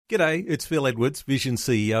G'day, it's Phil Edwards, Vision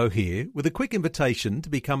CEO here, with a quick invitation to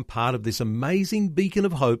become part of this amazing beacon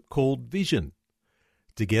of hope called Vision.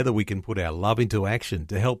 Together we can put our love into action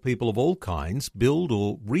to help people of all kinds build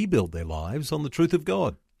or rebuild their lives on the truth of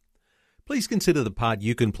God. Please consider the part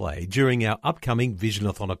you can play during our upcoming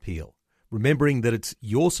Visionathon appeal, remembering that it's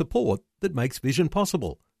your support that makes Vision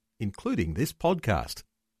possible, including this podcast.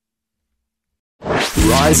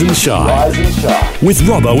 Rise and Shine with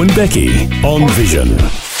Robbo and Becky on Vision.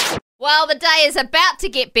 Well, the day is about to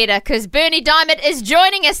get better because Bernie Diamond is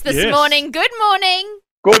joining us this morning. Good morning.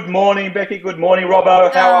 Good morning, Becky. Good morning,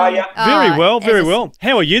 Robbo. How are you? Very well, very well.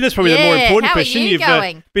 How are you? That's probably the more important question. You've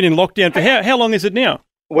been in lockdown for how long is it now?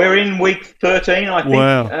 We're in week 13, I think.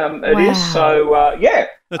 Wow. It is. So,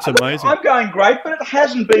 That's amazing. I'm going great, but it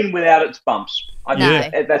hasn't been without its bumps. I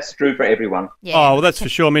think that's true for everyone. Yeah. Oh, well, that's for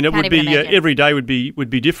sure. I mean, it would be every day would be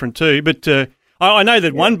different too. But I know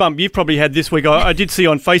that one bump you've probably had this week. I did see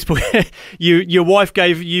on Facebook your wife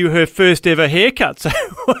gave you her first ever haircut. So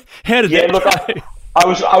how did that go?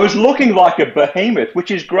 I was looking like a behemoth,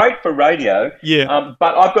 which is great for radio. Yeah.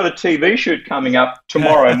 But I've got a TV shoot coming up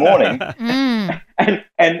tomorrow morning,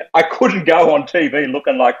 and I couldn't go on TV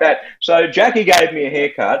looking like that. So Jackie gave me a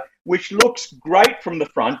haircut, which looks great from the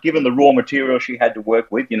front, given the raw material she had to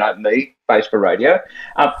work with. You know me, face for radio.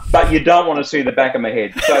 But you don't want to see the back of my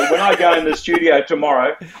head. So when I go in the studio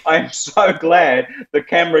tomorrow, I am so glad the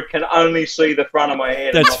camera can only see the front of my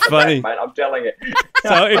head. That's funny, mate. I'm telling you.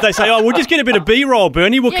 So if they say, "Oh, we'll just get a bit of B-roll,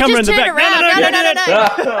 Bernie, we'll come around the back."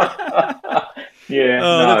 No. Yeah.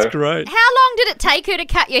 Oh, that's great. How long did it take her to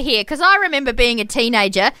cut your hair? Because I remember being a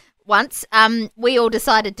teenager once. We all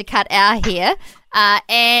decided to cut our hair,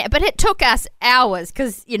 but it took us hours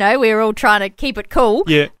because we were all trying to keep it cool.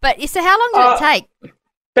 Yeah. But so, how long did it take?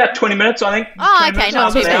 About 20 minutes, I think. Oh, okay,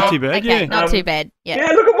 not too bad. Not too bad. Okay, not too bad. Yeah,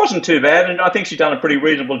 look, it wasn't too bad, and I think she's done a pretty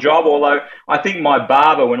reasonable job, although I think my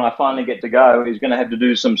barber, when I finally get to go, is going to have to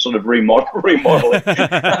do some sort of remodeling.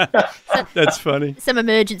 That's funny. Some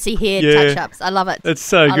emergency hair touch-ups. I love it. That's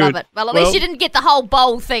so good. I love it. Well, at least you didn't get the whole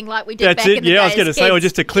bowl thing like we did back in the day. I was going to say, or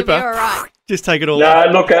just a clipper. All right. Just take it all No,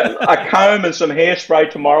 off. look, a comb and some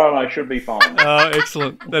hairspray tomorrow, and I should be fine. Oh,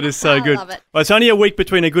 excellent. That is so good. Love it. Well, it's only a week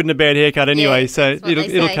between a good and a bad haircut anyway, so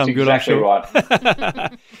it'll come good, Exactly I'm sure.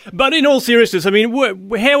 right. But in all seriousness, I mean,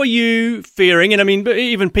 how are you faring? And I mean,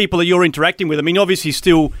 even people that you're interacting with, I mean, obviously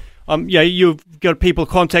still, you've got people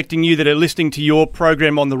contacting you that are listening to your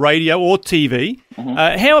program on the radio or TV.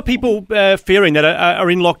 Mm-hmm. How are people faring that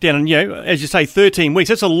are in lockdown? And, as you say, 13 weeks,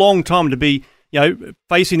 that's a long time to be,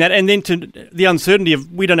 facing that. And then to the uncertainty of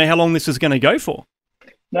we don't know how long this is going to go for.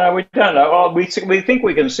 No, we don't know. Well, we think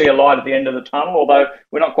we can see a light at the end of the tunnel, although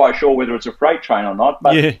we're not quite sure whether it's a freight train or not.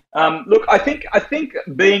 But look, I think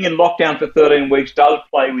being in lockdown for 13 weeks does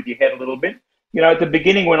play with your head a little bit. At the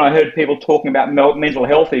beginning when I heard people talking about mental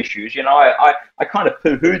health issues, I kind of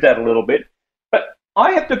poo-hooed that a little bit. But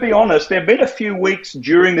I have to be honest, there have been a few weeks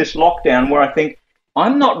during this lockdown where I think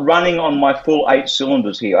I'm not running on my full 8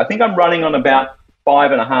 cylinders here. I think I'm running on about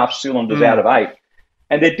 5.5 cylinders out of 8.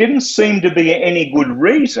 And there didn't seem to be any good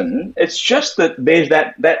reason. It's just that there's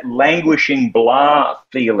that languishing blah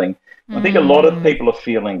feeling. I think a lot of people are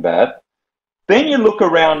feeling that. Then you look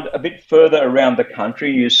around a bit further around the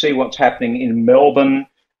country, you see what's happening in Melbourne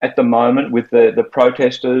at the moment with the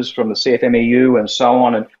protesters from the CFMEU and so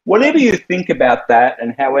on. And whatever you think about that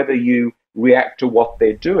and however you react to what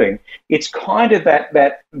they're doing, it's kind of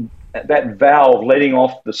that valve letting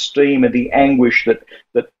off the steam and the anguish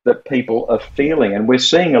that people are feeling. And we're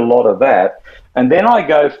seeing a lot of that. And then I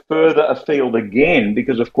go further afield again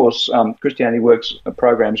because, of course, Christianity Works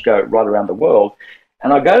programs go right around the world.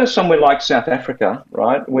 And I go to somewhere like South Africa,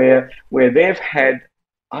 right, where they've had,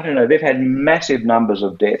 they've had massive numbers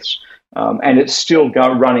of deaths. And it's still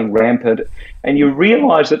running rampant. And you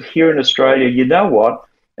realise that here in Australia, you know what?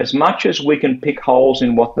 As much as we can pick holes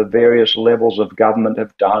in what the various levels of government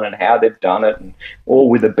have done and how they've done it, and all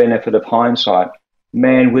with the benefit of hindsight,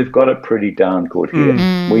 man, we've got it pretty darn good here.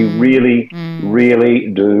 We really, really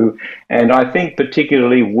do. And I think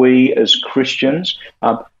particularly we as Christians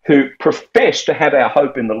who profess to have our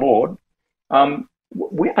hope in the Lord,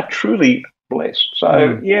 we are truly blessed.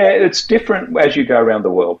 So, it's different as you go around the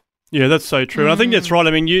world. Yeah, that's so true. And I think that's right. I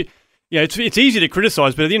mean, it's easy to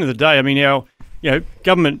criticise, but at the end of the day, I mean, our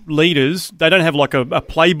government leaders, they don't have like a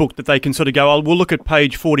playbook that they can sort of go, we'll look at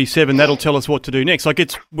page 47, that'll tell us what to do next. Like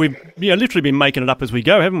we've literally been making it up as we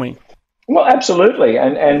go, haven't we? Well, absolutely.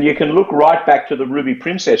 And you can look right back to the Ruby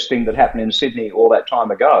Princess thing that happened in Sydney all that time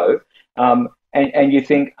ago. And you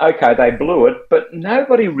think, okay, they blew it, but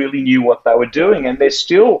nobody really knew what they were doing. And they're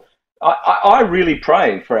still I really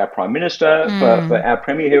pray for our Prime Minister, for our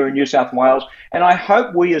Premier here in New South Wales, and I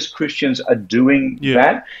hope we as Christians are doing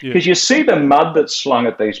that, because you see the mud that's slung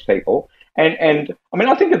at these people. And I mean,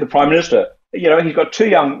 I think of the Prime Minister, you know, he's got two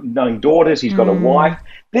young daughters, he's got a wife.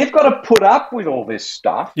 They've got to put up with all this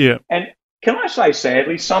stuff. Yeah. And can I say,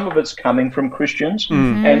 sadly, some of it's coming from Christians,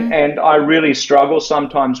 and I really struggle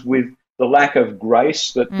sometimes with the lack of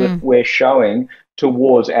grace that we're showing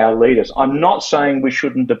towards our leaders. I'm not saying we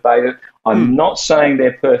shouldn't debate it. I'm not saying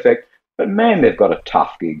they're perfect, but man, they've got a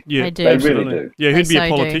tough gig. Yeah, they really do. Yeah, who'd be a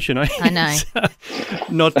politician? I know.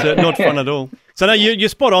 Not fun at all. So no, you're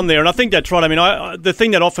spot on there, and I think that's right. I mean, the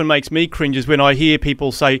thing that often makes me cringe is when I hear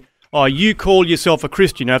people say, "Oh, you call yourself a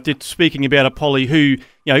Christian," after speaking about a Polly who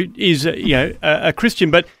is a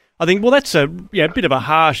Christian, but I think, well, that's a bit of a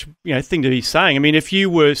harsh thing to be saying. I mean, if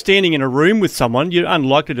you were standing in a room with someone, you're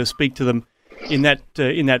unlikely to speak to them in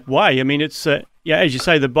that way. I mean, it's as you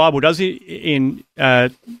say, the Bible does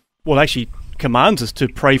actually commands us to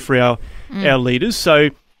pray for our leaders. So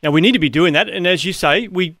now we need to be doing that. And as you say,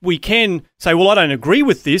 we can say, well, I don't agree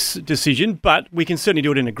with this decision, but we can certainly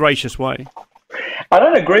do it in a gracious way. I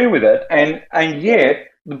don't agree with it, and yet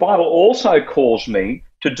the Bible also calls me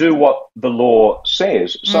to do what the law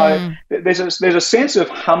says. So there's a sense of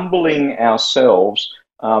humbling ourselves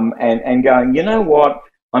and going, you know what,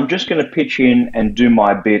 I'm just going to pitch in and do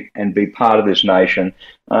my bit and be part of this nation.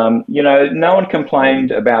 No one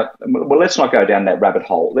complained about, well, let's not go down that rabbit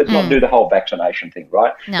hole. Let's not do the whole vaccination thing,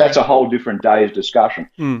 right? No. That's a whole different day's discussion.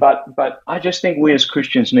 But I just think we as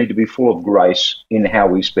Christians need to be full of grace in how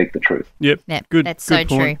we speak the truth. Yep. Good. That's so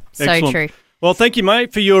true. Excellent. So true. Well, thank you,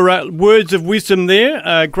 mate, for your words of wisdom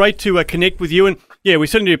there. Great to connect with you. And, yeah, we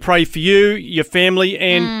certainly pray for you, your family,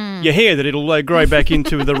 and your hair, that it'll grow back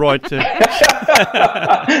into the right...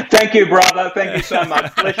 Thank you, brother. Thank you so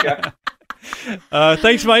much. Pleasure.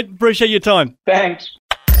 Thanks, mate. Appreciate your time. Thanks.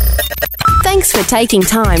 Thanks for taking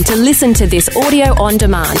time to listen to this audio on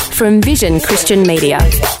demand from Vision Christian Media.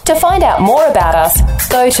 To find out more about us,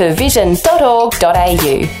 go to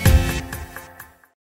vision.org.au.